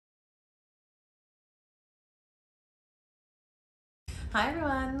Hi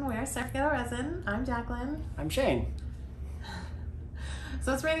everyone, we're Ghetto Resin. I'm Jacqueline. I'm Shane.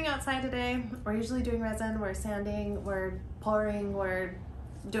 So it's raining outside today. We're usually doing resin, we're sanding, we're pouring, we're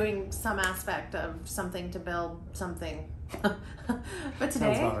doing some aspect of something to build something. But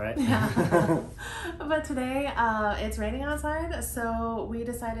today, sounds about right. Yeah. But today it's raining outside, so we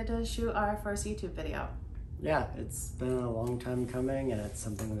decided to shoot our first YouTube video. Yeah, it's been a long time coming, and it's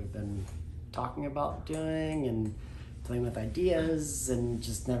something we've been talking about doing and playing with ideas, and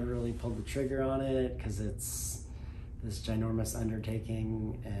just never really pulled the trigger on it because it's this ginormous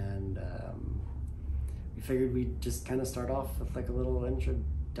undertaking. And we figured we'd just kind of start off with like a little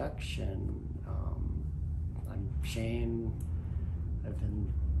introduction. I'm Shane. I've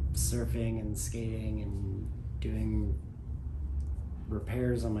been surfing and skating and doing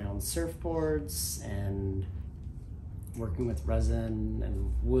repairs on my own surfboards and working with resin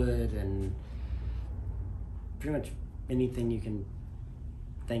and wood and pretty much anything you can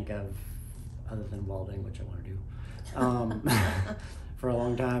think of other than welding, which I want to do for a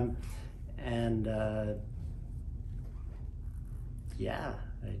long time. And yeah,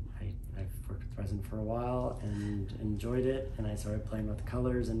 I've worked with resin for a while and enjoyed it, and I started playing with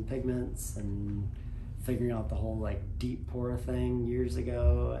colors and pigments and figuring out the whole like deep pour thing years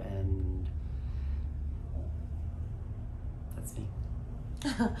ago, and that's me.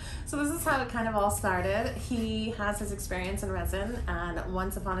 So this is how it kind of all started. He has his experience in resin, and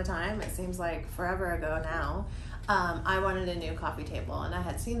once upon a time, it seems like forever ago now, I wanted a new coffee table, and I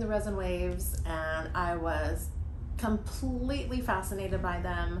had seen the resin waves and I was completely fascinated by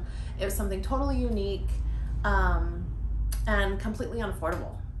them. It was something totally unique and completely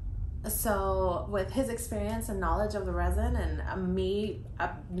unaffordable. So with his experience and knowledge of the resin and me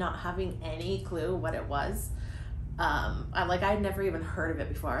not having any clue what it was, I'd never even heard of it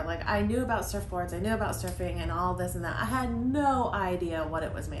before. Like, I knew about surfboards, I knew about surfing and all this and that. I had no idea what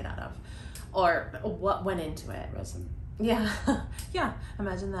it was made out of or what went into it. Resin. Yeah, yeah,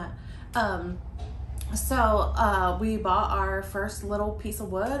 imagine that. So we bought our first little piece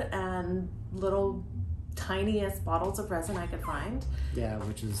of wood and little tiniest bottles of resin I could find. Yeah,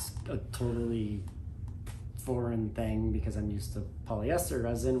 which is a totally foreign thing because I'm used to polyester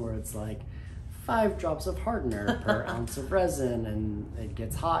resin where it's like 5 drops of hardener per ounce of resin, and it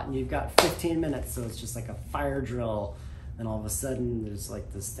gets hot and you've got 15 minutes, so it's just like a fire drill. And all of a sudden there's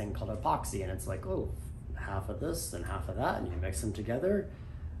like this thing called epoxy, and it's like, oh, half of this and half of that, and you mix them together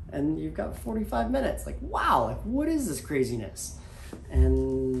and you've got 45 minutes. Like, wow, like what is this craziness?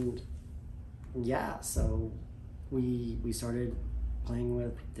 And yeah, so we started playing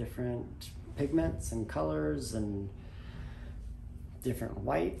with different pigments and colors and different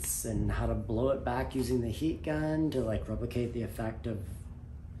whites and how to blow it back using the heat gun to like replicate the effect of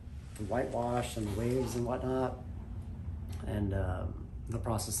the whitewash and the waves and whatnot. And the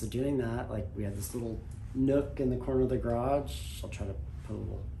process of doing that, like we had this little nook in the corner of the garage. I'll try to put a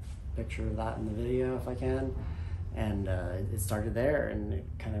little picture of that in the video if I can. And it started there, and it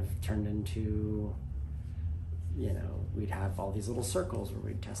kind of turned into, you know, we'd have all these little circles where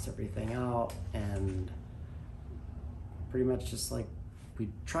we'd test everything out, and pretty much just like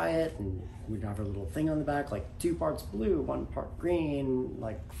we'd try it, and we'd have a little thing on the back like 2 parts blue, 1 part green,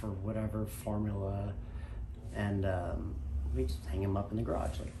 like for whatever formula, and we just hang them up in the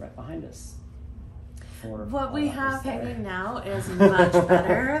garage like right behind us. What we have hanging now is much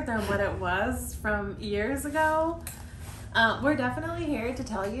better than what it was from years ago. We're definitely here to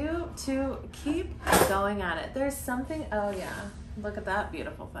tell you to keep going at it. There's something, oh yeah, look at that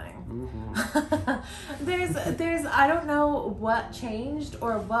beautiful thing. Mm-hmm. there's I don't know what changed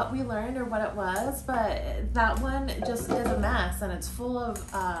or what we learned or what it was, but that one just is a mess, and it's full of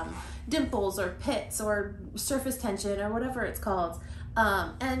dimples or pits or surface tension or whatever it's called.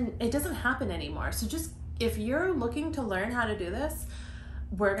 And it doesn't happen anymore. So just, if you're looking to learn how to do this,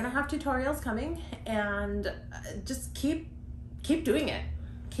 we're gonna have tutorials coming, and just keep doing it.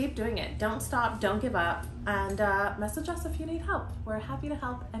 Keep doing it. Don't stop, don't give up, and message us if you need help. We're happy to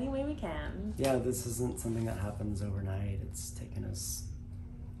help any way we can. Yeah, this isn't something that happens overnight. It's taken us,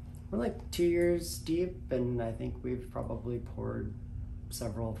 we're like 2 years deep, and I think we've probably poured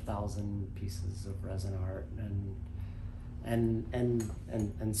several thousand pieces of resin art and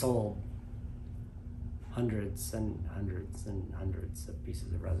sold hundreds and hundreds and hundreds of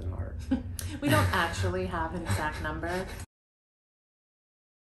pieces of resin art. We don't actually have an exact number.